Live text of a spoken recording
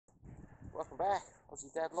Welcome back,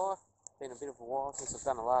 Aussie Dad Life. Been a bit of a while since I've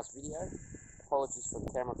done the last video. Apologies for the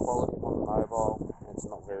camera quality on the mobile, it's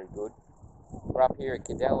not very good. We're up here at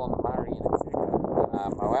Cadell on the Murray in Echuca,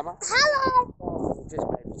 Moama. Hello! Oh, just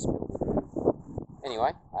made me spill. Anyway,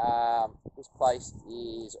 this place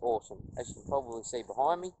is awesome. As you can probably see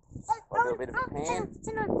behind me, I'll do a bit of a pan.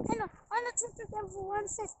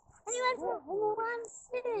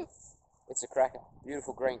 It's a cracker.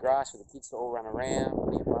 Beautiful green grass for the kids to all run around,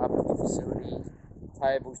 plenty of barbecue facilities,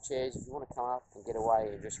 tables, chairs. If you want to come up and get away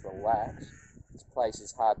and just relax, this place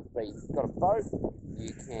is hard to beat. If you've got a boat,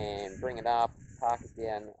 you can bring it up, park it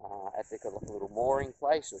down at the like a little mooring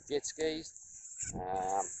place or jet skis.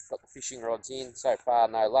 Got the fishing rods in. So far,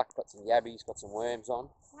 no luck. Got some yabbies, got some worms on.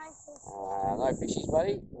 No fishies,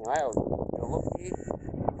 buddy. Anyway, I'll have a look here.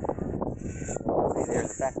 See there in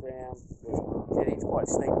the background. It's quite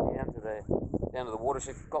steep down to the water.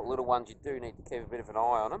 So if you've got little ones, you do need to keep a bit of an eye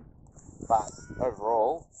on them. But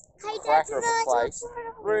overall, cracker of a place.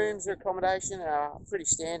 Rooms or accommodation are pretty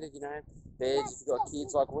standard, you know. Beds if you've got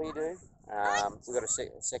kids like we do. We've got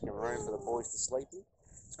a second room for the boys to sleep in.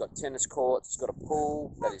 It's got tennis courts, it's got a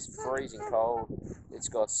pool that is freezing cold, it's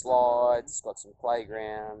got slides, it's got some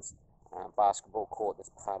playgrounds, basketball court that's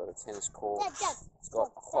part of the tennis court. It's got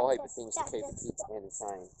a whole heap of things to keep the kids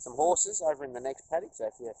entertained. Some horses over in the next paddock, so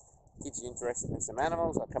if your kids are interested in some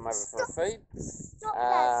animals, I'll come over for a feed.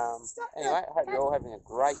 Anyway, I hope you're all having a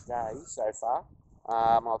great day so far.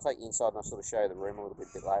 I'll take you inside and I'll sort of show you the room a little bit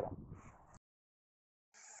later.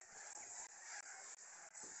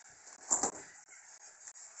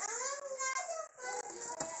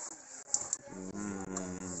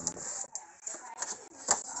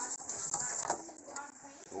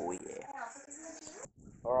 Oh yeah.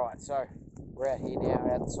 Alright, so we're out here now,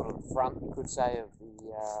 out sort of the front, you could say, of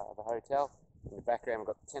the hotel. In the background we've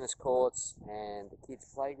got the tennis courts and the kids'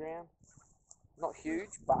 playground. Not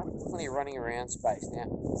huge, but plenty of running around space. Now,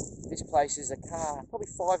 this place is a car, probably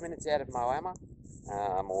 5 minutes out of Moama,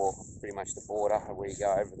 or pretty much the border where you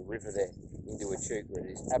go over the river there into Echuca.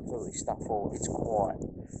 It is absolutely stuffed full. It's quiet.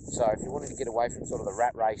 So if you wanted to get away from sort of the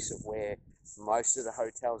rat race of where most of the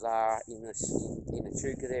hotels are in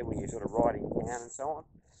Echuca there, where you're sort of riding down and so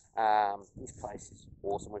on, this place is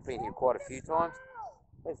awesome. We've been here quite a few times.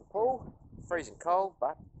 There's the pool, freezing cold,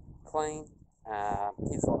 but clean.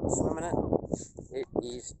 Kids like to swim in it. It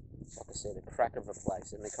is, like I said, a crack of a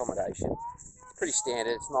place, and the accommodation, it's pretty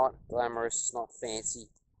standard. It's not glamorous, it's not fancy,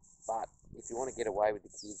 but if you want to get away with the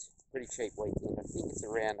kids, pretty cheap weekend. I think it's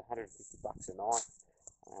around 150 bucks a night.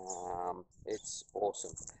 It's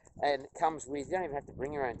awesome, and it comes with, you don't even have to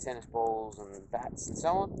bring your own tennis balls and bats and so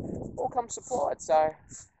on. All comes supplied. So,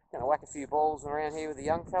 gonna whack a few balls around here with the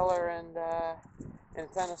young fella and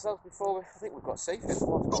entertain ourselves before I think we've got seafood.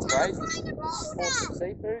 Well, it's not crazy. Awesome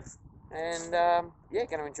seafood, and yeah,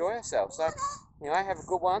 going to enjoy ourselves. So, anyway, have a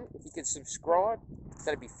good one. If you could subscribe,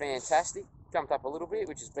 that'd be fantastic. Jumped up a little bit,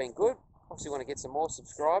 which has been good. Obviously, want to get some more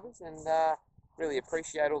subscribers, and really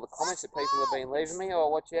appreciate all the comments that people have been leaving me. Oh,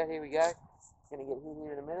 watch out! Here we go. Going to get hit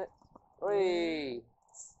here in a minute. Whee!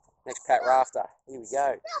 Next pat rafter. Here we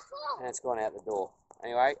go, and it's gone out the door.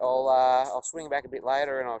 Anyway, I'll swing back a bit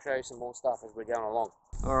later and I'll show you some more stuff as we're going along.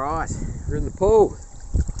 Alright, we're in the pool.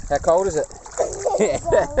 How cold is it?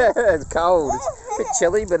 It's cold. It's a bit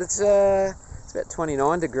chilly, but it's about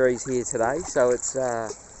 29 degrees here today, so it's a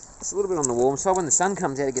little bit on the warm side. When the sun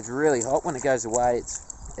comes out, it gets really hot. When it goes away,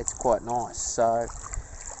 it's quite nice. So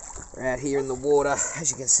we're out here in the water, as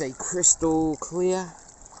you can see, crystal clear.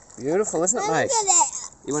 Beautiful, isn't it, mate?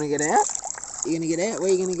 You want to get out? You're going to get out? Where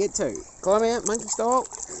are you going to get to? Climb out, monkey style.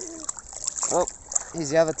 Oh,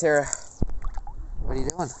 here's the other terror. What are you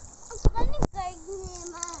doing?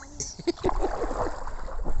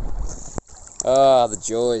 Oh, the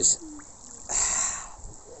joys.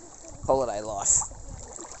 Holiday life.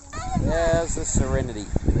 How's the serenity?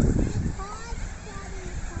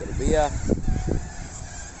 Get a beer.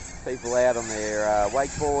 People out on their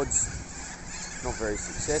wakeboards. Not very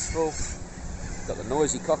successful. Got the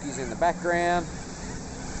noisy cockies in the background.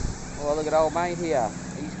 Oh, look at old mate here.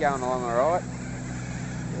 He's going along alright.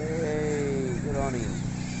 Hey, good on him.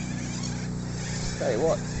 Tell you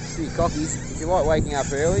what, for you cockies, if you like waking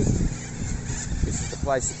up early, this is the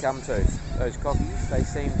place to come to. Those cockies, they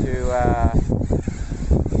seem to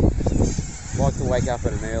like to wake up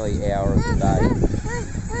at an early hour of the day.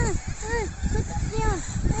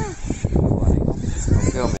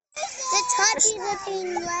 I'm filming. The touchies are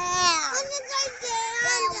being loud.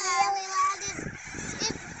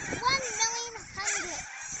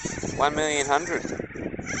 It's 1 million 100. 1 million 100.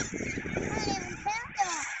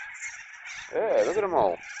 Yeah, look at them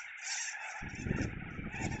all.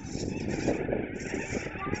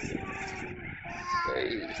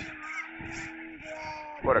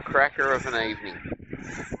 cracker of an evening.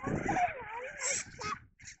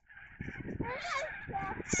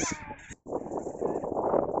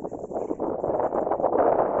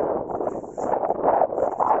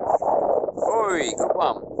 Oi, good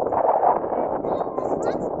one.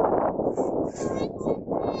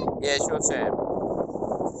 Yeah, sure, Sam.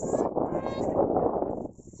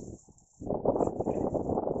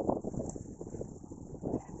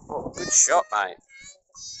 Oh, good shot, mate.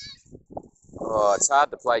 Oh, it's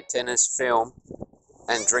hard to play tennis, film,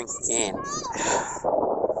 and drink again.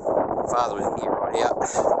 Father was here right out.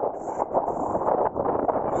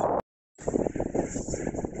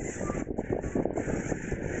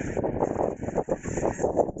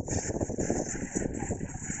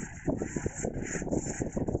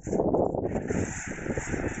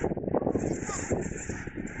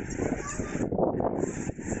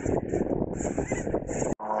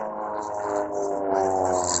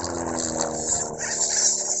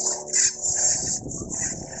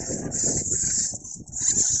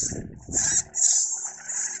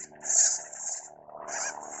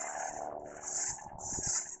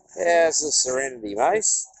 How's the Serenity, mate?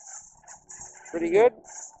 Pretty good.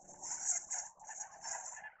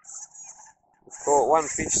 We've caught one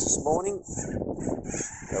fish this morning.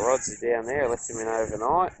 The rods are down there. I left them in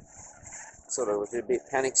overnight. Sort of was a bit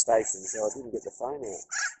panic station, so I didn't get the phone out.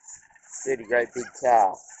 30 great big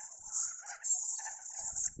carp.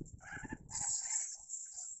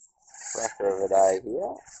 Cracker of a day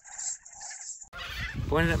here.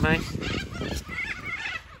 Point it at mate.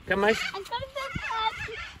 Come, mate.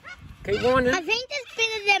 Keep winding. I think it's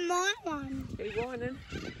better than my one. Keep winding.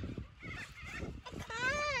 I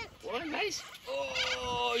can't. Wind, mate.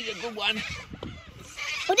 Oh, he's a good one.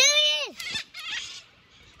 Oh, there he is.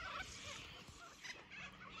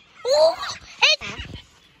 Oh, it's...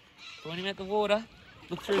 Point him at the water.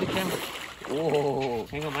 Look through the camera. Oh,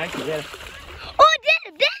 hang on, mate. You better. Oh, dead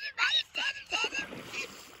him.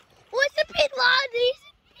 What's the big one? He's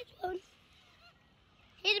a big one.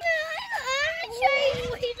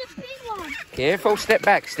 He's a big one. Careful, step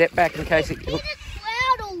back in case it. He's a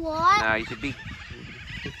cloud or what? No, he's a big.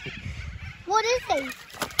 What is he?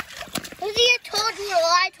 Is he a toddler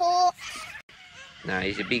light or? No,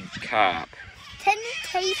 he's a big carp. Can you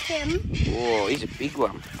taste him? Oh, he's a big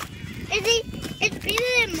one. Is he? It's bigger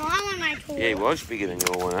than my one, I thought. Yeah, he was bigger than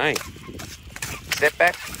your one, eh? Step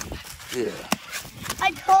back. Yeah.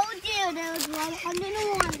 I told you there was one. I'm gonna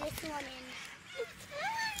want this one in.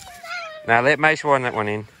 Now let Mace wind that one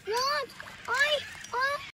in. What?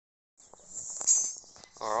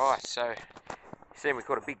 Alright, so you see we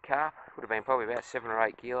caught a big carp. Would have been probably about 7 or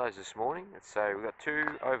 8 kilos this morning. So we got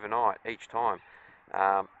 2 overnight each time.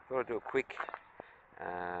 Thought I'd do a quick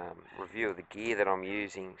review of the gear that I'm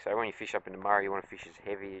using. So when you fish up in the Murray, you want to fish as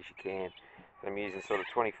heavy as you can. So I'm using sort of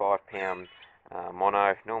 25-pound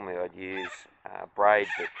mono. Normally I'd use braid,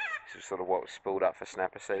 but this is sort of what was spooled up for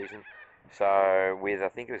snapper season. So with, I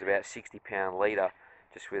think it was about 60-pound leader,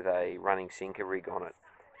 just with a running sinker rig on it.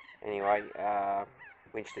 Anyway,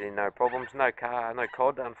 winched it in no problems. No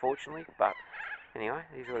cod, unfortunately, but anyway,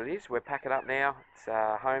 it is what it is. We're packing up now. It's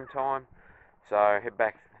home time, so head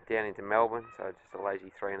back down into Melbourne. So just a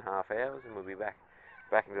lazy 3.5 hours, and we'll be back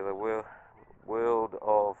into the world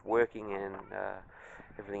of working and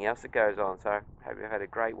everything else that goes on. So hope you've had a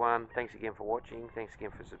great one. Thanks again for watching. Thanks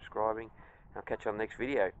again for subscribing. I'll catch you on the next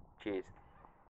video. Cheers.